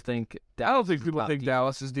people think I don't think people think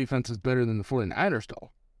Dallas's defense is better than the 49ers, though.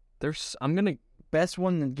 I'm going to Best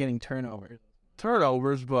one in getting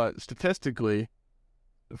turnovers, but statistically,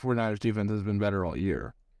 the 49ers defense has been better all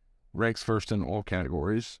year. Ranks first in all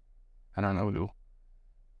categories. I don't know who.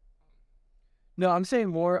 No, I'm saying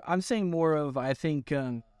more of, I think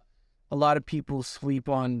a lot of people sleep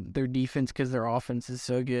on their defense because their offense is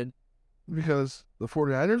so good. Because the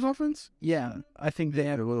 49ers offense? Yeah, I think they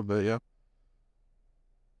have. A little bit, yeah.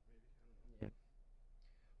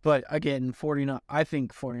 But again, I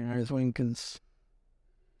think 49ers win because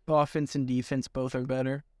offense and defense both are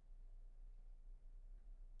better.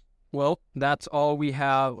 Well, that's all we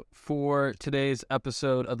have for today's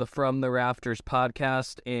episode of the From the Rafters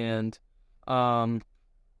podcast, and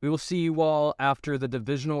we will see you all after the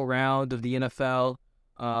divisional round of the NFL.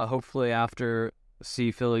 Hopefully after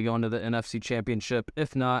see Philly go into the NFC Championship.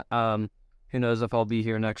 If not, who knows if I'll be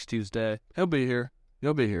here next Tuesday. He'll be here.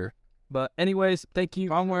 You'll be here. But anyways, thank you.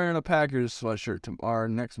 If I'm wearing a Packers sweatshirt tomorrow,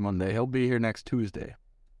 next Monday, he'll be here next Tuesday.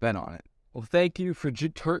 Bet on it. Well, thank you for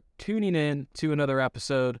tuning in to another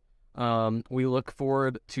episode. We look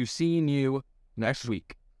forward to seeing you next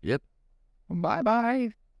week. Yep. Bye-bye.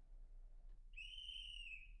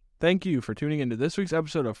 Thank you for tuning into this week's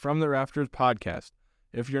episode of From the Rafters podcast.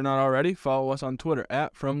 If you're not already, follow us on Twitter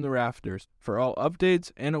 @FromTheRafters for all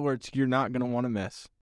updates and alerts you're not going to want to miss.